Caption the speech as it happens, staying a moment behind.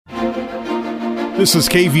This is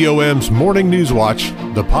KVOM's Morning News Watch,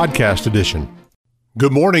 the podcast edition.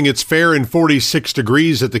 Good morning. It's fair and 46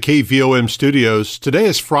 degrees at the KVOM studios. Today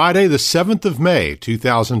is Friday, the 7th of May,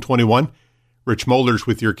 2021. Rich Molders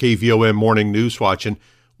with your KVOM Morning News Watch, and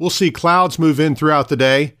we'll see clouds move in throughout the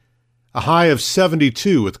day. A high of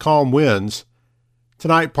 72 with calm winds.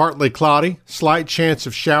 Tonight, partly cloudy, slight chance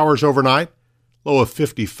of showers overnight, low of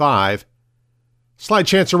 55. Slight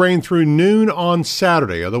chance of rain through noon on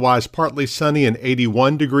Saturday, otherwise partly sunny and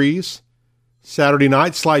 81 degrees. Saturday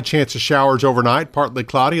night, slight chance of showers overnight, partly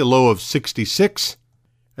cloudy, a low of 66.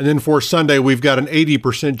 And then for Sunday, we've got an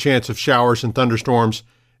 80% chance of showers and thunderstorms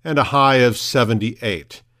and a high of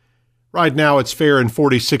 78. Right now, it's fair and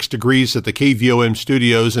 46 degrees at the KVOM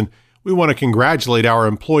studios, and we want to congratulate our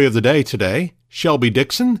employee of the day today, Shelby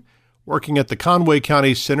Dixon, working at the Conway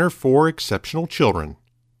County Center for Exceptional Children.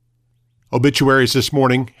 Obituaries this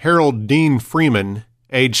morning: Harold Dean Freeman,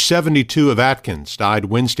 age 72, of Atkins, died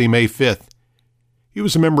Wednesday, May 5th. He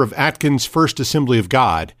was a member of Atkins First Assembly of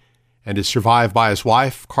God and is survived by his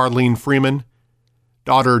wife, Carlene Freeman,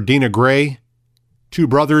 daughter Dina Gray, 2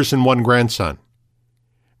 brothers, and 1 grandson.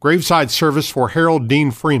 Graveside service for Harold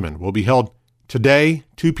Dean Freeman will be held today,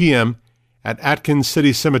 2 p.m., at Atkins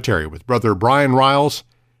City Cemetery with Brother Brian Riles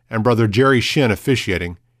and Brother Jerry Shin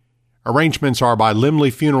officiating. Arrangements are by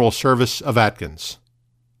Limley Funeral Service of Atkins.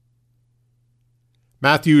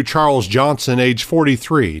 Matthew Charles Johnson, age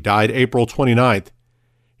 43, died April 29th.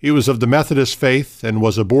 He was of the Methodist faith and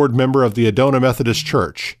was a board member of the Adona Methodist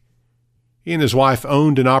Church. He and his wife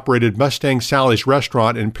owned and operated Mustang Sally's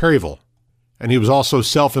restaurant in Perryville, and he was also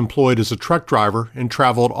self-employed as a truck driver and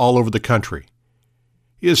traveled all over the country.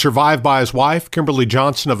 He is survived by his wife, Kimberly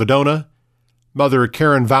Johnson of Adona, mother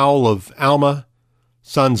Karen Vowell of Alma,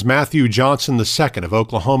 sons Matthew Johnson II of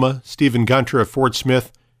Oklahoma, Stephen Gunter of Fort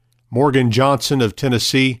Smith, Morgan Johnson of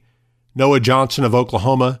Tennessee, Noah Johnson of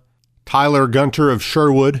Oklahoma, Tyler Gunter of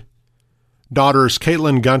Sherwood, daughters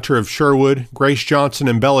Caitlin Gunter of Sherwood, Grace Johnson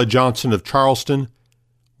and Bella Johnson of Charleston,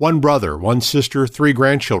 1 brother, 1 sister, 3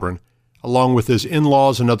 grandchildren, along with his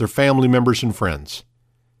in-laws and other family members and friends.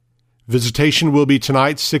 Visitation will be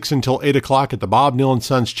tonight, 6 until 8 o'clock at the Bob Neal &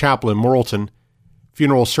 Sons Chapel in Morrilton.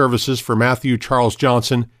 Funeral services for Matthew Charles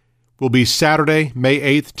Johnson will be Saturday, May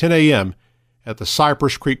 8th, 10 a.m. at the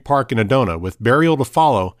Cypress Creek Park in Adona, with burial to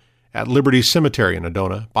follow at Liberty Cemetery in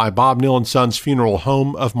Adona by Bob Neal & Sons Funeral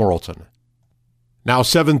Home of Morrilton. Now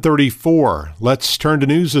 7:34. Let's turn to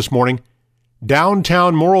news this morning.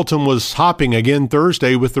 Downtown Morrilton was hopping again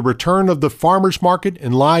Thursday with the return of the farmers market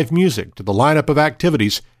and live music to the lineup of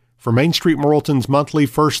activities for Main Street Morrilton's monthly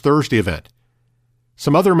First Thursday event.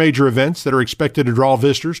 Some other major events that are expected to draw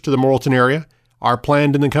visitors to the Morrilton area are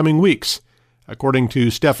planned in the coming weeks, according to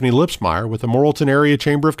Stephanie Lipsmeyer with the Morrilton Area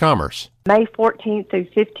Chamber of Commerce. May 14th through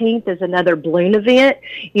 15th is another balloon event.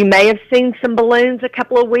 You may have seen some balloons a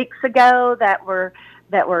couple of weeks ago they're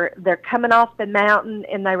coming off the mountain,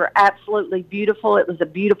 and they were absolutely beautiful. It was a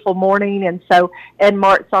beautiful morning, and so Ed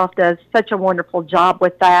Martzoff does such a wonderful job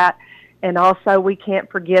with that. And also, we can't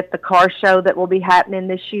forget the car show that will be happening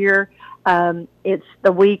this year. It's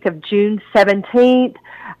the week of June 17th.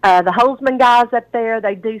 The Holzman guys up there,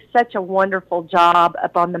 they do such a wonderful job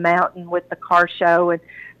up on the mountain with the car show. And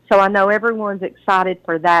so I know everyone's excited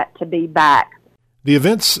for that to be back. The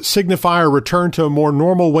events signify a return to a more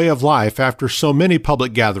normal way of life after so many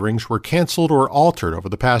public gatherings were canceled or altered over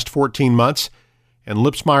the past 14 months. And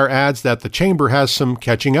Lipsmeyer adds that the Chamber has some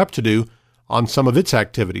catching up to do on some of its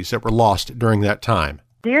activities that were lost during that time.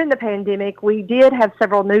 During the pandemic, we did have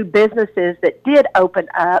several new businesses that did open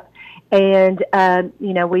up, and,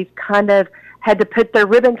 we've kind of had to put their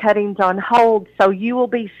ribbon cuttings on hold, so you will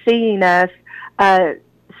be seeing us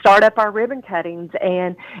start up our ribbon cuttings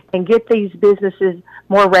and get these businesses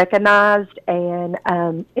more recognized, and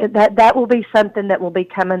that will be something that will be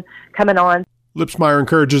coming on. Lipsmeyer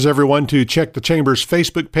encourages everyone to check the Chamber's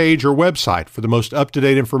Facebook page or website for the most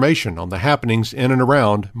up-to-date information on the happenings in and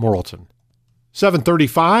around Morrilton.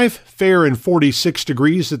 7:35, fair and 46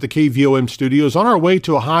 degrees at the KVOM studios, on our way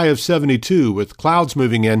to a high of 72 with clouds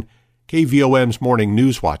moving in. KVOM's Morning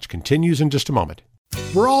News Watch continues in just a moment.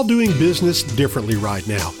 We're all doing business differently right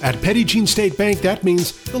now. At Petit Jean State Bank, that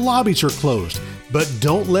means the lobbies are closed. But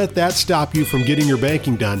don't let that stop you from getting your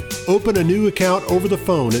banking done. Open a new account over the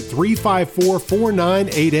phone at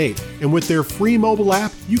 354-4988. And with their free mobile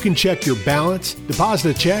app, you can check your balance,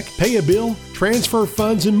 deposit a check, pay a bill, transfer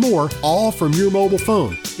funds, and more, all from your mobile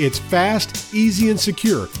phone. It's fast, easy, and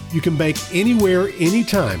secure. You can bank anywhere,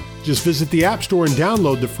 anytime. Just visit the App Store and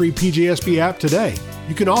download the free PJSB app today.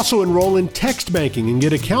 You can also enroll in text banking and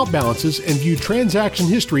get account balances and view transaction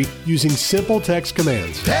history using simple text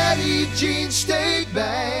commands. Patty Jean State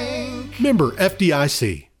Bank. Member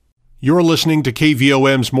FDIC. You're listening to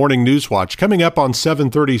KVOM's Morning News Watch. Coming up on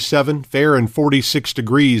 7:37, fair and 46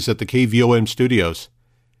 degrees at the KVOM studios.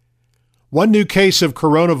 One new case of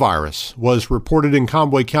coronavirus was reported in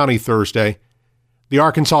Conway County Thursday. The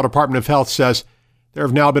Arkansas Department of Health says there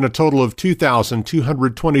have now been a total of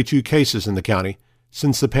 2,222 cases in the county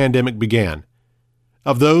since the pandemic began.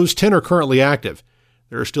 Of those, 10 are currently active.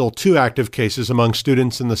 There are still 2 active cases among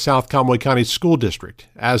students in the South Conway County School District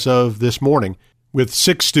as of this morning, with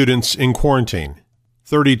 6 students in quarantine.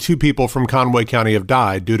 32 people from Conway County have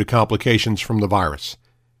died due to complications from the virus.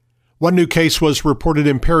 One new case was reported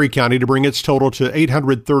in Perry County to bring its total to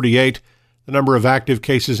 838. The number of active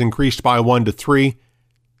cases increased by 1 to 3.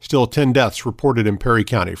 Still 10 deaths reported in Perry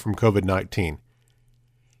County from COVID-19.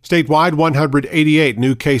 Statewide, 188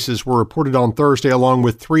 new cases were reported on Thursday, along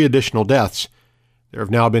with 3 additional deaths. There have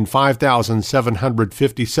now been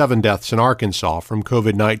 5,757 deaths in Arkansas from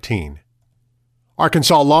COVID-19.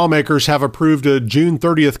 Arkansas lawmakers have approved a June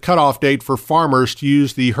 30th cutoff date for farmers to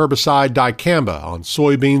use the herbicide dicamba on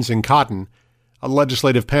soybeans and cotton. A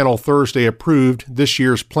legislative panel Thursday approved this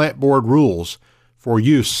year's plant board rules for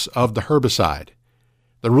use of the herbicide.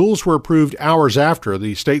 The rules were approved hours after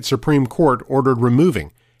the state Supreme Court ordered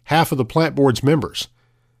removing half of the plant board's members.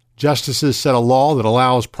 Justices said a law that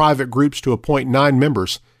allows private groups to appoint 9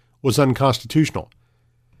 members was unconstitutional.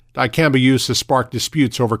 Dicamba use has sparked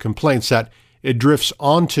disputes over complaints that it drifts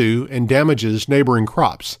onto and damages neighboring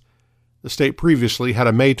crops. The state previously had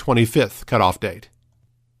a May 25th cutoff date.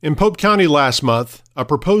 In Pope County last month, a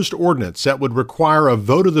proposed ordinance that would require a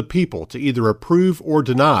vote of the people to either approve or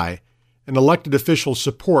deny an elected official's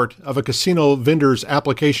support of a casino vendor's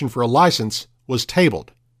application for a license was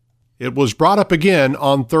tabled. It was brought up again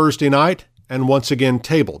on Thursday night and once again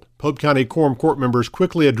tabled. Pope County Quorum Court members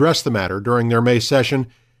quickly addressed the matter during their May session,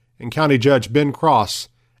 and County Judge Ben Cross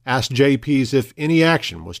asked JPs if any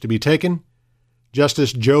action was to be taken.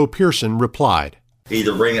 Justice Joe Pearson replied,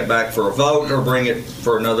 Either bring it back for a vote or bring it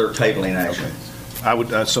for another tabling action. Okay. I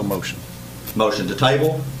would so motion. Motion to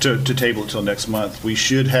table? To table until next month. We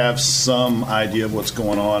should have some idea of what's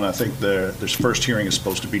going on. I think this first hearing is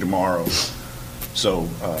supposed to be tomorrow. So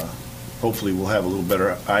hopefully we'll have a little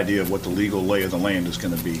better idea of what the legal lay of the land is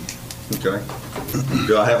going to be. Okay.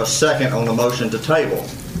 Do I have a second on the motion to table?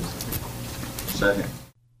 Second.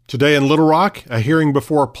 Today in Little Rock, a hearing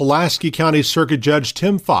before Pulaski County Circuit Judge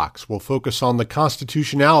Tim Fox will focus on the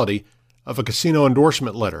constitutionality of a casino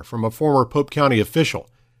endorsement letter from a former Pope County official.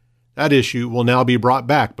 That issue will now be brought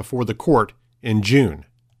back before the court in June.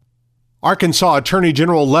 Arkansas Attorney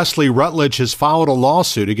General Leslie Rutledge has filed a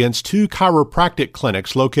lawsuit against 2 chiropractic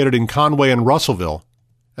clinics located in Conway and Russellville,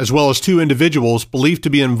 as well as 2 individuals believed to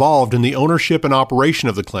be involved in the ownership and operation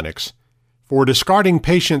of the clinics, for discarding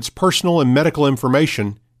patients' personal and medical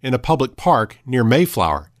information in a public park near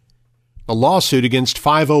Mayflower. The lawsuit against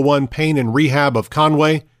 501 Pain and Rehab of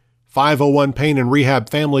Conway, 501 Pain and Rehab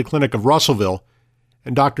Family Clinic of Russellville,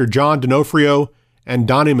 and Dr. John D'Onofrio and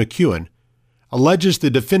Donnie McEwen alleges the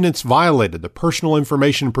defendants violated the Personal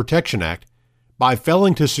Information Protection Act by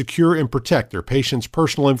failing to secure and protect their patients'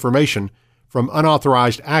 personal information from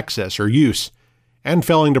unauthorized access or use, and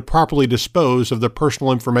failing to properly dispose of the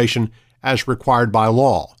personal information as required by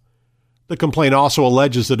law. The complaint also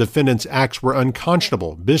alleges the defendants' acts were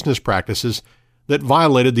unconscionable business practices that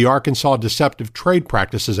violated the Arkansas Deceptive Trade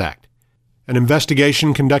Practices Act. An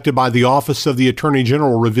investigation conducted by the Office of the Attorney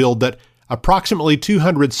General revealed that approximately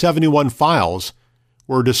 271 files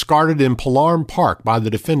were discarded in Pallarm Park by the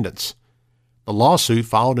defendants. The lawsuit,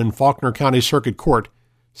 filed in Faulkner County Circuit Court,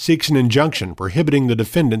 seeks an injunction prohibiting the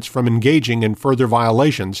defendants from engaging in further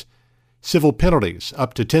violations, civil penalties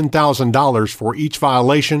up to $10,000 for each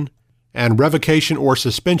violation, and revocation or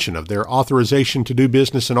suspension of their authorization to do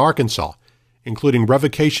business in Arkansas, including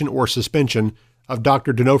revocation or suspension of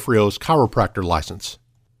Dr. D'Onofrio's chiropractor license.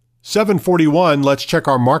 7:41, let's check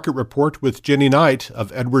our market report with Jenny Knight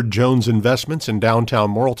of Edward Jones Investments in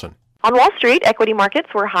downtown Morrilton. On Wall Street, equity markets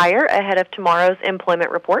were higher ahead of tomorrow's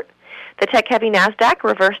employment report. The tech-heavy NASDAQ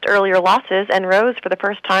reversed earlier losses and rose for the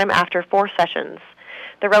first time after 4 sessions.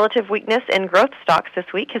 The relative weakness in growth stocks this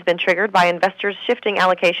week has been triggered by investors shifting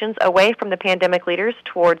allocations away from the pandemic leaders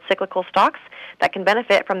towards cyclical stocks that can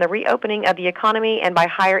benefit from the reopening of the economy and by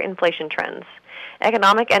higher inflation trends.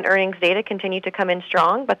 Economic and earnings data continue to come in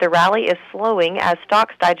strong, but the rally is slowing as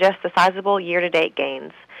stocks digest the sizable year-to-date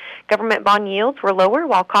gains. Government bond yields were lower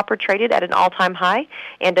while copper traded at an all-time high,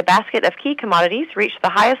 and a basket of key commodities reached the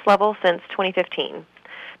highest level since 2015.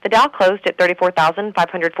 The Dow closed at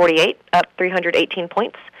 34,548, up 318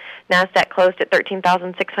 points. NASDAQ closed at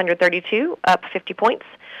 13,632, up 50 points.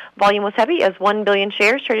 Volume was heavy as 1 billion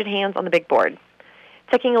shares traded hands on the big board.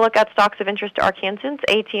 Taking a look at stocks of interest to Arkansans,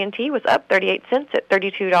 AT&T was up 38 cents at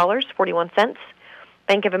 $32.41.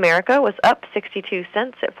 Bank of America was up 62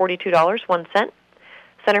 cents at $42.01.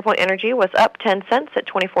 CenterPoint Energy was up 10 cents at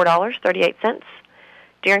 $24.38.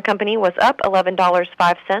 Deere & Company was up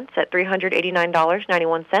 $11.05 at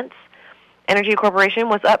 $389.91. Energy Corporation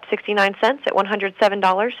was up 69 cents at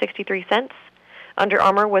 $107.63. Under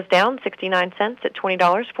Armour was down 69 cents at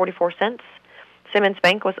 $20.44. Simmons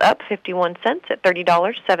Bank was up 51 cents at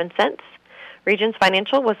 $30.07. Regions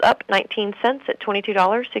Financial was up 19 cents at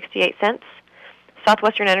 $22.68.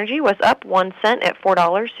 Southwestern Energy was up 1 cent at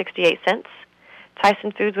 $4.68.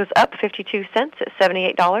 Tyson Foods was up 52 cents at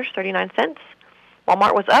 $78.39.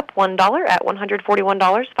 Walmart was up $1 at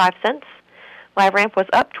 $141.05. LiveRamp was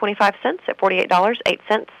up 25 cents at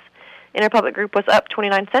 $48.08. Interpublic Group was up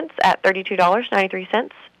 29 cents at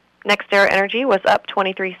 $32.93. NextEra Energy was up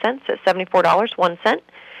 23 cents at $74.01.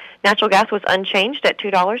 Natural gas was unchanged at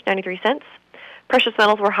 $2.93. Precious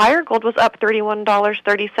metals were higher. Gold was up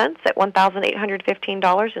 $31.30 at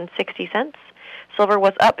 $1,815.60. Silver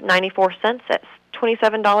was up 94 cents at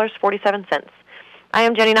 $27.47. I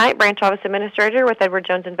am Jenny Knight, Branch Office Administrator with Edward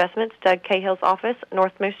Jones Investments, Doug Cahill's office,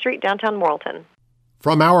 North Moose Street, downtown Morrilton.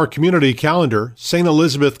 From our community calendar, St.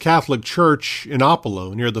 Elizabeth Catholic Church in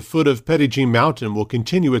Opelo, near the foot of Petit Jean Mountain, will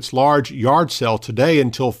continue its large yard sale today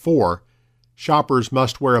until 4. Shoppers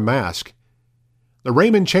must wear a mask. The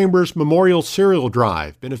Raymond Chambers Memorial Cereal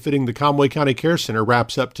Drive, benefiting the Conway County Care Center,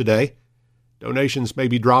 wraps up today. Donations may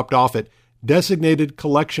be dropped off at designated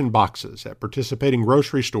collection boxes at participating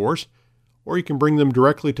grocery stores, or you can bring them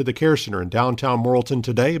directly to the Care Center in downtown Morrilton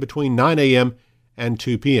today between 9 a.m. and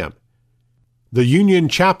 2 p.m. The Union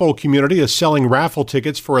Chapel community is selling raffle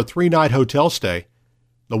tickets for a 3-night hotel stay.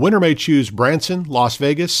 The winner may choose Branson, Las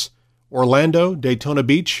Vegas, Orlando, Daytona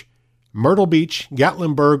Beach, Myrtle Beach,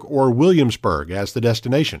 Gatlinburg, or Williamsburg as the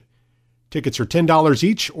destination. Tickets are $10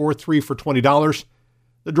 each or 3 for $20.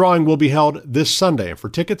 The drawing will be held this Sunday, and for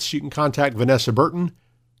tickets you can contact Vanessa Burton,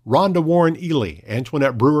 Rhonda Warren Ely,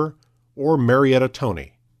 Antoinette Brewer, or Marietta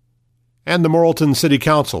Toney. And the Morrilton City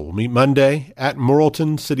Council will meet Monday at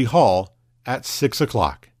Morrilton City Hall at 6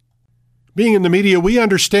 o'clock. Being in the media, we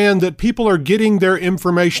understand that people are getting their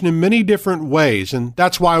information in many different ways, and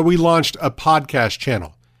that's why we launched a podcast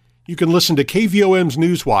channel. You can listen to KVOM's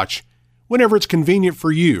Newswatch whenever it's convenient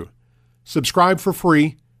for you. Subscribe for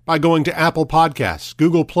free by going to Apple Podcasts,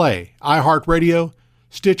 Google Play, iHeartRadio,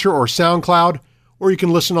 Stitcher, or SoundCloud, or you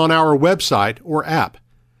can listen on our website or app.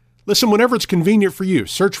 Listen whenever it's convenient for you.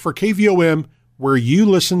 Search for KVOM where you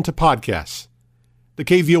listen to podcasts. The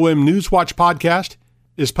KVOM Newswatch podcast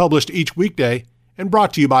is published each weekday and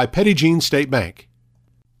brought to you by Petit Jean State Bank.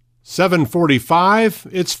 7:45,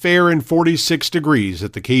 it's fair and 46 degrees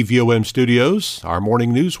at the KVOM studios. Our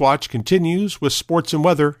morning Newswatch continues with sports and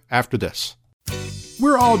weather after this.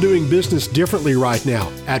 We're all doing business differently right now.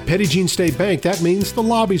 At Petit Jean State Bank, that means the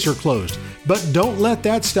lobbies are closed. But don't let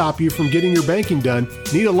that stop you from getting your banking done.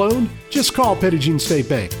 Need a loan? Just call Petit Jean State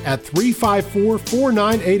Bank at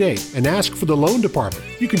 354-4988 and ask for the loan department.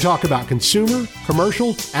 You can talk about consumer,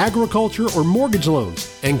 commercial, agriculture, or mortgage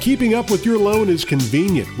loans. And keeping up with your loan is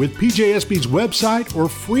convenient with PJSB's website or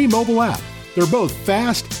free mobile app. They're both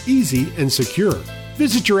fast, easy, and secure.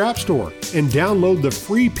 Visit your app store and download the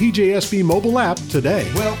free PJSB mobile app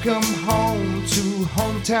today. Welcome home to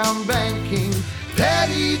hometown banking.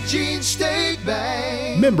 Petit Jean State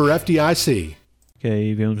Bank. Member FDIC.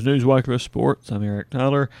 KVOM's Newswatch with Sports. I'm Eric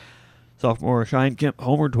Tyler. Sophomore Shine Kemp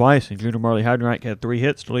homered twice, and junior Marley Heidenreich had 3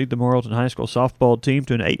 hits to lead the Morrilton High School softball team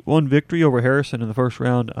to an 8-1 victory over Harrison in the first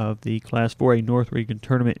round of the Class 4A North Region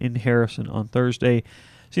Tournament in Harrison on Thursday.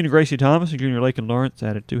 Senior Gracie Thomas and junior Lakin Lawrence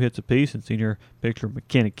added 2 hits apiece, and senior pitcher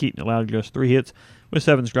McKenna Keaton allowed just 3 hits with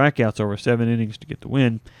 7 strikeouts over 7 innings to get the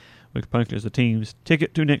win, which punches the team's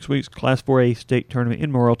ticket to next week's Class 4A state tournament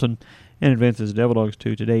in Morrilton and advances the Devil Dogs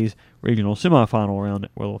to today's regional semifinal round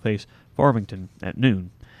where they'll face Farmington at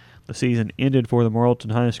noon. The season ended for the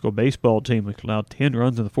Morrilton High School baseball team, which allowed 10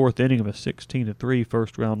 runs in the 4th inning of a 16-3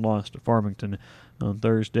 first-round loss to Farmington on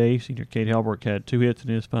Thursday. Senior Cade Halbrook had 2 hits in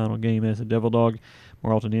his final game as a Devil Dog.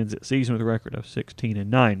 Morrilton ends its season with a record of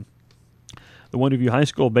 16-9. The Wonderview High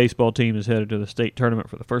School baseball team is headed to the state tournament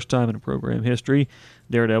for the first time in program history.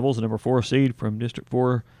 Daredevils, the number 4 seed from District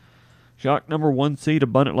 4 Shock number 1 seed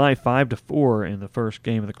Abundant Life 5-4 in the first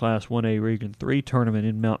game of the Class 1A Region 3 tournament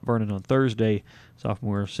in Mount Vernon on Thursday.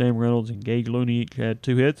 Sophomore Sam Reynolds and Gage Looney each had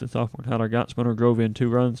 2 hits, and sophomore Tyler Gottspunner drove in 2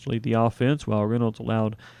 runs to lead the offense, while Reynolds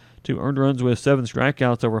allowed 2 earned runs with 7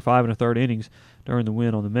 strikeouts over 5 1/3 innings during the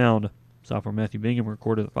win on the mound. Sophomore Matthew Bingham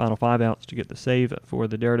recorded the final 5 outs to get the save for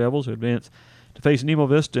the Daredevils, who advance to face Nemo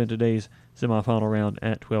Vista in today's semifinal round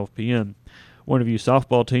at 12 p.m. Wonderview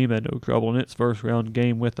softball team had no trouble in its first round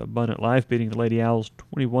game with Abundant Life, beating the Lady Owls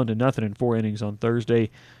 21-0 in 4 innings on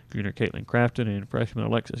Thursday. Junior Caitlin Crafton and freshman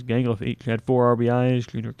Alexis Gangliff each had 4 RBIs.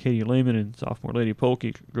 Junior Katie Lehman and sophomore Lady Polk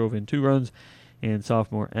each drove in 2 runs, and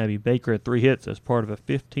sophomore Abby Baker had 3 hits as part of a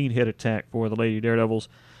 15-hit attack for the Lady Daredevils.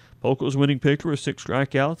 Polk was winning pitcher with 6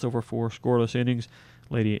 strikeouts over 4 scoreless innings.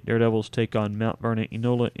 Lady Daredevils take on Mount Vernon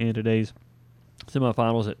Enola in today's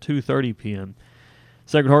semifinals at 2:30 p.m.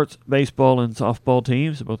 Sacred Heart's baseball and softball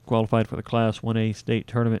teams both qualified for the Class 1A state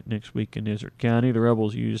tournament next week in Izard County. The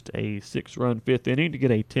Rebels used a 6-run 5th inning to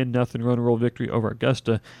get a 10-0 run roll victory over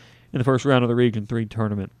Augusta in the first round of the Region 3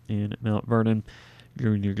 tournament in Mount Vernon.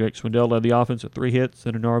 Junior Jake Swindell led the offense with 3 hits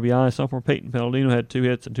and an RBI. Sophomore Peyton Palladino had 2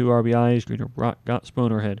 hits and 2 RBIs. Junior Brock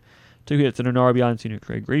Gottspunner had 2 hits and an RBI, and senior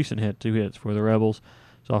Craig Greason had 2 hits for the Rebels.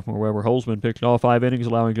 Sophomore Weber Holzman pitched all 5 innings,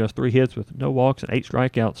 allowing just 3 hits with no walks and 8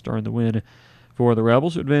 strikeouts during the win for the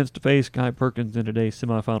Rebels, who advanced to face Guy Perkins in today's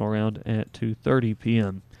semifinal round at 2:30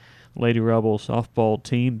 p.m. Lady Rebels softball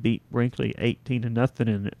team beat Brinkley 18-0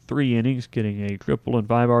 in 3 innings, getting a triple and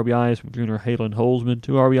 5 RBIs from junior Halen Holzman,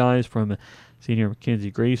 2 RBIs from senior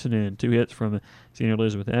Mackenzie Greason, and 2 hits from senior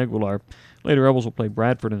Elizabeth Aguilar. Lady Rebels will play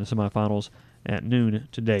Bradford in the semifinals at noon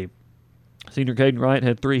today. Senior Caden Wright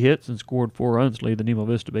had 3 hits and scored 4 runs to lead the Nemo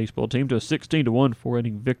Vista baseball team to a 16-1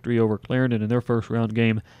 4-inning victory over Clarendon in their first round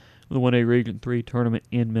game of the 1A Region 3 tournament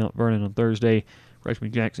in Mount Vernon on Thursday.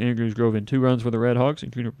 Freshman Jax Andrews drove in 2 runs for the Redhawks,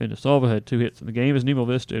 and junior Pendasalva had 2 hits in the game as Nemo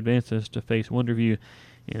Vista advances to face Wonderview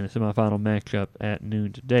in a semifinal matchup at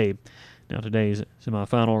noon today. Now, today's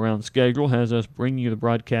semifinal round schedule has us bringing you the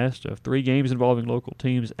broadcast of 3 games involving local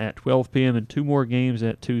teams at 12 p.m. and 2 more games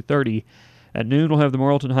at 2:30. At noon, we'll have the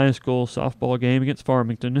Morrilton High School softball game against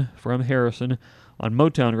Farmington from Harrison on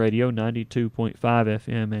Motown Radio 92.5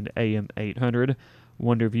 FM and AM 800.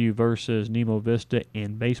 Wonderview versus Nemo Vista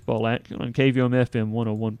in baseball action on KVOM FM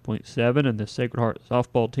 101.7, and the Sacred Heart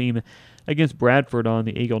softball team against Bradford on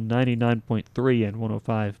the Eagle 99.3 and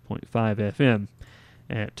 105.5 FM.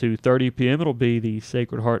 At 2:30 p.m., it'll be the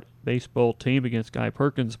Sacred Heart baseball team against Guy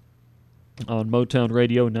Perkins on Motown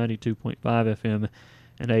Radio 92.5 FM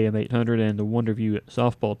and AM 800, and the Wonderview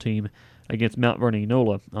softball team against Mount Vernon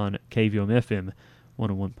Enola on KVOM FM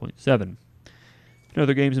 101.7. In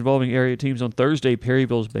other games involving area teams on Thursday,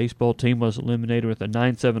 Perryville's baseball team was eliminated with a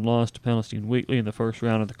 9-7 loss to Palestine Wheatley in the first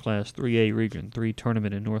round of the Class 3A Region 3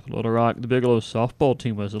 tournament in North Little Rock. The Bigelow softball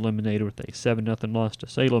team was eliminated with a 7-0 loss to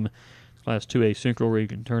Salem, Class 2A Central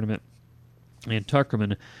Region tournament in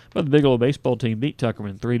Tuckerman, but the Bigelow baseball team beat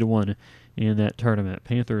Tuckerman 3-1 in that tournament.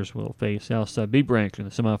 Panthers will face Southside B Branch in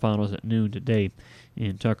the semifinals at noon today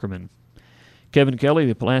in Tuckerman. Kevin Kelly,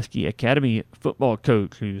 the Pulaski Academy football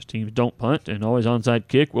coach, whose teams don't punt and always onside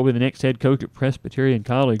kick, will be the next head coach at Presbyterian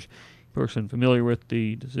College. A person familiar with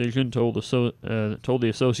the decision told the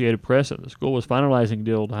Associated Press that the school was finalizing a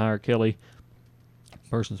deal to hire Kelly. The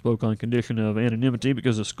person spoke on condition of anonymity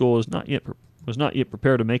because the school was not yet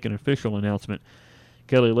prepared to make an official announcement.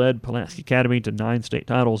 Kelly led Pulaski Academy to 9 state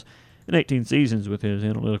titles in 18 seasons with his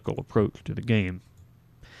analytical approach to the game.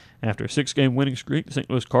 After a 6-game winning streak, the St.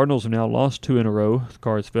 Louis Cardinals have now lost 2 in a row. The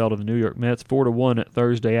Cards fell to the New York Mets 4-1 at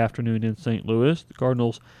Thursday afternoon in St. Louis. The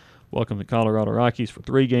Cardinals welcome the Colorado Rockies for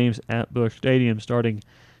 3 games at Busch Stadium starting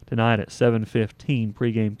tonight at 7:15.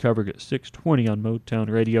 Pre-game coverage at 6:20 on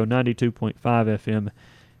Motown Radio 92.5 FM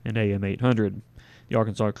and AM 800. The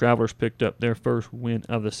Arkansas Travelers picked up their first win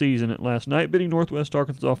of the season last night, beating Northwest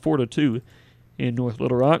Arkansas 4-2 in North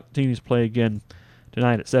Little Rock. Teams play again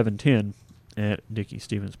tonight at 7:10 at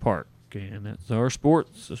Dickey-Stevens Park. And that's our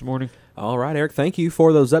sports this morning. All right, Eric, thank you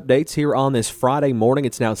for those updates here on this Friday morning.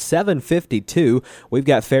 It's now 7:52. We've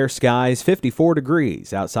got fair skies, 54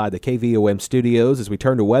 degrees outside the KVOM studios. As we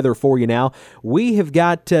turn to weather for you now, we have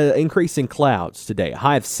got increasing clouds today. A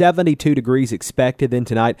high of 72 degrees expected. Then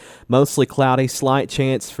tonight, mostly cloudy, slight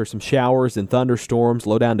chance for some showers and thunderstorms,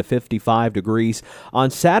 low down to 55 degrees. On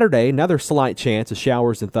Saturday, another slight chance of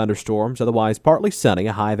showers and thunderstorms, otherwise partly sunny,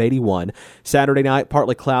 a high of 81. Saturday night,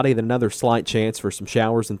 partly cloudy, then another slight chance for some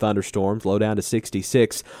showers and thunderstorms. thunderstorms, low down to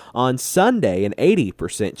 66. On Sunday, an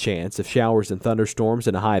 80% chance of showers and thunderstorms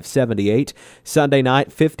and a high of 78. Sunday night,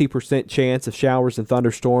 50% chance of showers and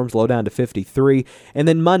thunderstorms, low down to 53. And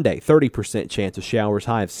then Monday, 30% chance of showers,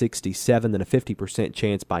 high of 67, then a 50%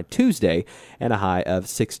 chance by Tuesday and a high of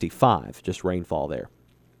 65. Just rainfall there.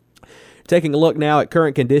 Taking a look now at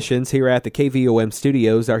current conditions here at the KVOM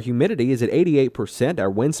studios, our humidity is at 88%.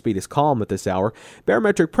 Our wind speed is calm at this hour.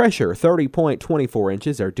 Barometric pressure, 30.24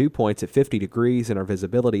 inches. Our dew point's at 50 degrees, and our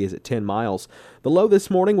visibility is at 10 miles. The low this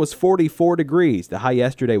morning was 44 degrees. The high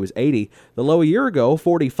yesterday was 80. The low a year ago,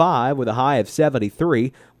 45, with a high of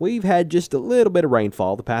 73. We've had just a little bit of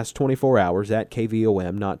rainfall the past 24 hours at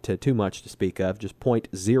KVOM, not too much to speak of, just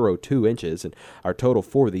 0.02 inches, and our total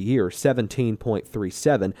for the year,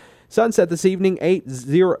 17.37. Sunset this evening,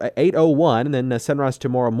 8:01, and then sunrise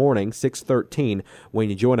tomorrow morning, 6:13, when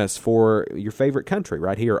you join us for your favorite country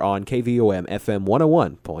right here on KVOM FM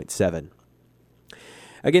 101.7.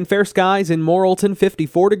 Again, fair skies in Morrilton,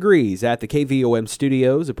 54 degrees at the KVOM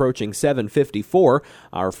studios, approaching 7:54.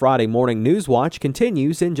 Our Friday morning news watch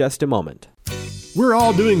continues in just a moment. We're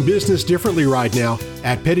all doing business differently right now.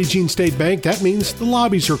 At Petit Jean State Bank, that means the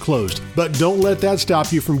lobbies are closed. But don't let that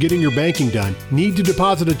stop you from getting your banking done. Need to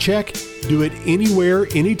deposit a check? Do it anywhere,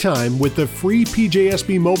 anytime with the free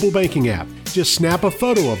PJSB mobile banking app. Just snap a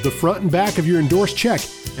photo of the front and back of your endorsed check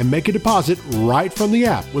and make a deposit right from the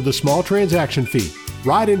app with a small transaction fee.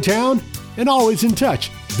 Right in town and always in touch.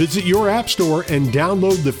 Visit your app store and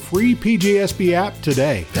download the free PJSB app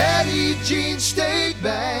today. Petit Jean State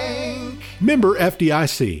Bank. Member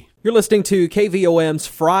FDIC. You're listening to KVOM's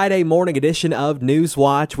Friday morning edition of News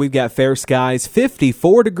Watch. We've got fair skies,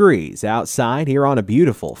 54 degrees outside here on a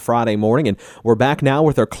beautiful Friday morning. And we're back now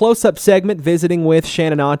with our close-up segment, visiting with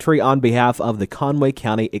Shannon Autry on behalf of the Conway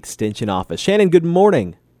County Extension Office. Shannon, good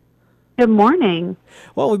morning. Good morning.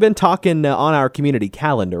 Well, we've been talking on our community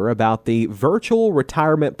calendar about the virtual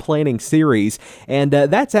retirement planning series, and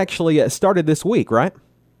that's actually started this week, right?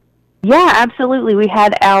 Yeah, absolutely. We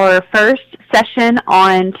had our first session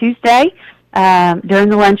on Tuesday during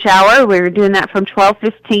the lunch hour. We were doing that from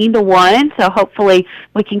 12:15 to 1, so hopefully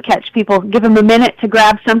we can catch people, give them a minute to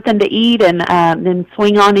grab something to eat, and then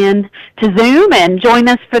swing on in to Zoom and join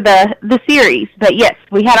us for the series. But yes,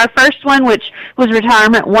 we had our first one, which was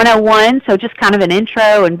Retirement 101, so just kind of an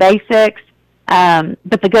intro and basics.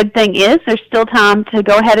 But the good thing is there's still time to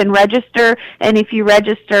go ahead and register, and if you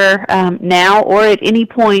register now or at any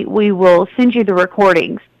point, we will send you the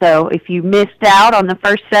recordings. So if you missed out on the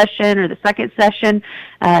first session or the second session,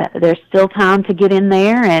 there's still time to get in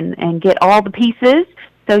there and get all the pieces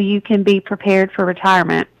so you can be prepared for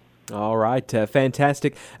retirement. All right,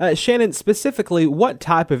 fantastic. Shannon, specifically, what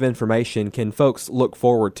type of information can folks look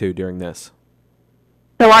forward to during this?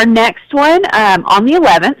 So our next one on the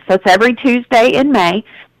 11th, so it's every Tuesday in May,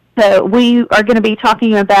 so we are going to be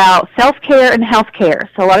talking about self-care and health-care.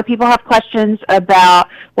 So a lot of people have questions about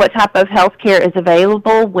what type of health-care is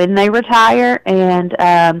available when they retire, and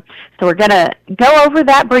so we're going to go over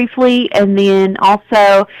that briefly and then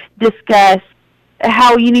also discuss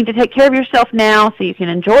how you need to take care of yourself now so you can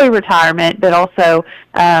enjoy retirement, but also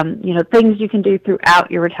things you can do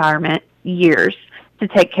throughout your retirement years to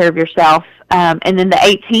take care of yourself. And then the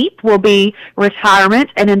 18th will be retirement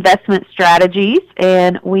and investment strategies,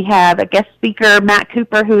 and we have a guest speaker, Matt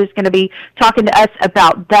Cooper, who is going to be talking to us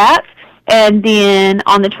about that. And then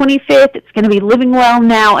on the 25th, it's going to be Living Well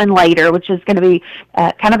Now and Later, which is going to be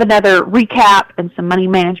kind of another recap and some money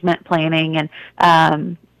management planning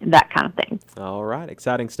and that kind of thing. All right,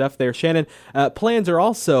 exciting stuff there. Shannon, plans are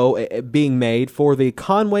also being made for the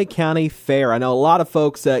Conway County Fair. I know a lot of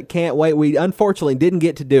folks can't wait. We unfortunately didn't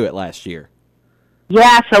get to do it last year.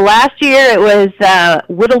 Yeah, so last year it was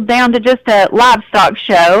whittled down to just a livestock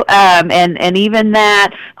show, and even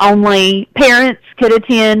that only parents could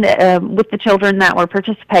attend with the children that were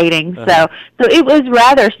participating. So it was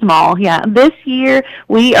rather small. Yeah, this year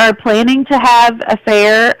we are planning to have a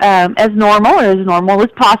fair as normal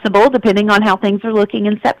as possible, depending on how things are looking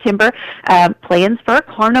in September. Plans for a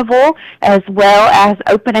carnival, as well as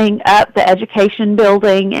opening up the education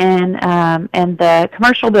building and the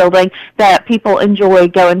commercial building that people enjoy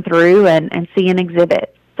going through and seeing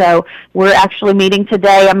exhibits. So we're actually meeting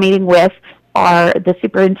today. I'm meeting with the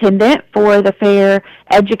superintendent for the fair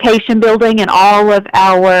education building and all of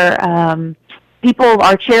our people,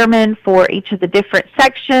 our chairman for each of the different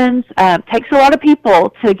sections. Takes a lot of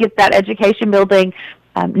people to get that education building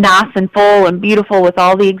nice and full and beautiful with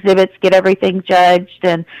all the exhibits, get everything judged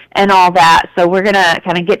and all that. So we're going to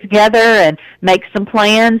kind of get together and make some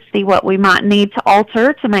plans, see what we might need to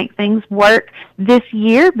alter to make things work this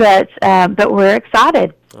year, but we're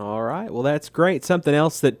excited. All right. Well, that's great. Something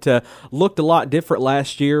else that looked a lot different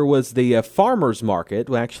last year was the farmers market.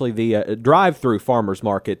 Well, actually, the drive-through farmers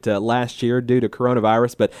market last year due to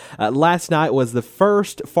coronavirus. But last night was the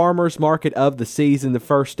first farmers market of the season, the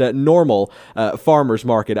first normal farmers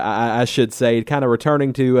market, I should say, kind of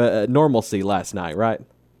returning to normalcy last night, right?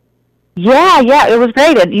 Yeah, it was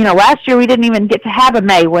great. And, last year we didn't even get to have a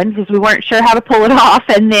May one because we weren't sure how to pull it off.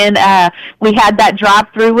 And then we had that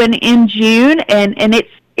drive-through one in June, and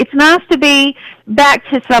it's nice to be back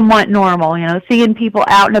to somewhat normal, seeing people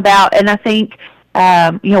out and about. And I think,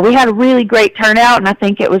 we had a really great turnout, and I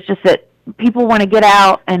think it was just that people want to get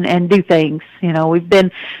out and do things. We've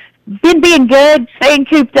been being good, staying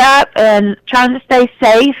cooped up and trying to stay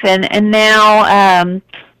safe. And now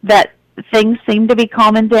that things seem to be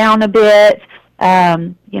calming down a bit,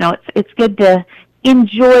 it's good to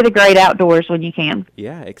enjoy the great outdoors when you can.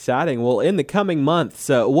 Yeah, exciting. Well, in the coming months,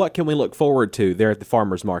 what can we look forward to there at the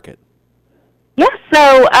farmers market? Yeah,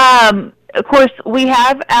 so of course we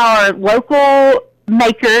have our local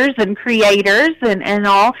makers and creators and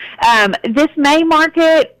all. This May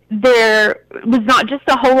market, there was not just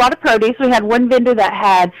a whole lot of produce. We had one vendor that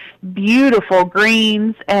had beautiful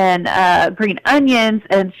greens and green onions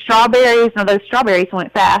and strawberries. Now, those strawberries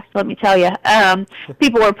went fast, let me tell you.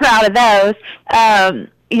 People were proud of those.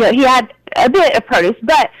 He had a bit of produce,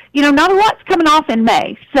 but, not a lot's coming off in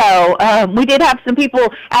May. So we did have some people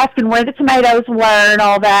asking where the tomatoes were and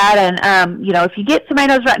all that. And, if you get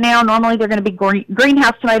tomatoes right now, normally they're going to be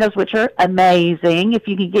greenhouse tomatoes, which are amazing if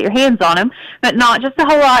you can get your hands on them. But not just a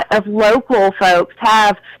whole lot of local folks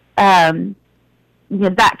have that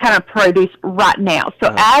kind of produce right now.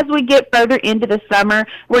 So as we get further into the summer,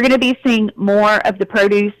 we're going to be seeing more of the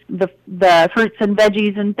produce, the fruits and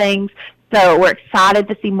veggies and things. So we're excited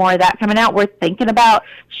to see more of that coming out. We're thinking about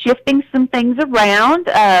shifting some things around,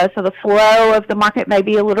 so the flow of the market may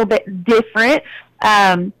be a little bit different.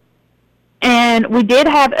 And we did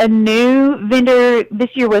have a new vendor this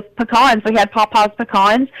year with pecans. We had Pawpaw's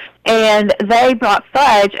Pecans, and they brought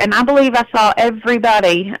fudge, and I believe I saw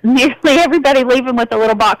nearly everybody leaving with a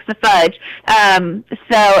little box of fudge. So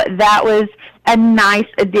that was a nice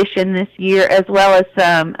addition this year, as well as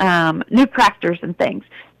some new crackers and things.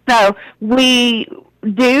 So we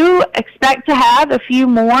do expect to have a few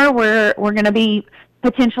more. We're going to be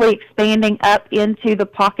potentially expanding up into the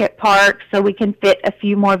pocket park so we can fit a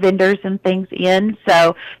few more vendors and things in.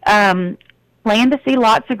 So plan to see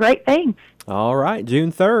lots of great things. All right,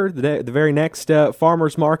 June 3rd, the very next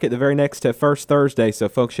farmers market, the very next first Thursday. So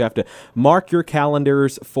folks, you have to mark your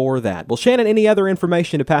calendars for that. Well, Shannon, any other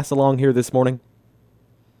information to pass along here this morning?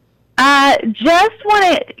 Just want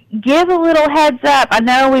to give a little heads up. I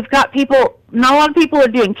know we've got not a lot of people are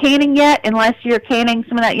doing canning yet, unless you're canning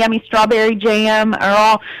some of that yummy strawberry jam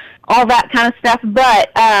or all that kind of stuff. But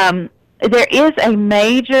there is a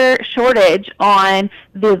major shortage on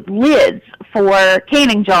the lids for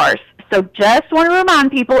canning jars. So just want to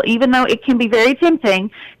remind people, even though it can be very tempting,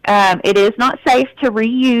 it is not safe to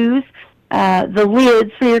reuse the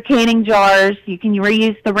lids for your canning jars. You can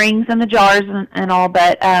reuse the rings and the jars and all,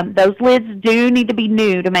 but those lids do need to be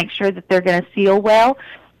new to make sure that they're going to seal well.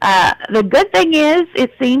 The good thing is,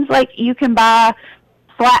 it seems like you can buy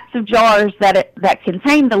flats of jars that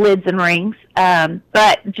contain the lids and rings,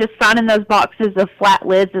 but just finding those boxes of flat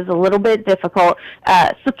lids is a little bit difficult.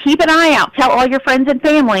 So keep an eye out. Tell all your friends and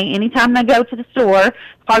family anytime they go to the store,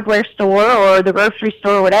 hardware store or the grocery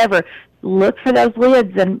store or whatever, look for those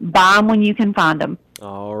lids and buy them when you can find them.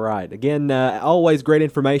 All right. Again, always great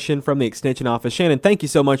information from the Extension office. Shannon, thank you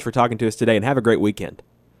so much for talking to us today, and have a great weekend.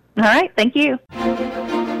 All right. Thank you.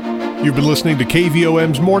 You've been listening to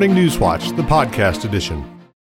KVOM's Morning News Watch, the podcast edition.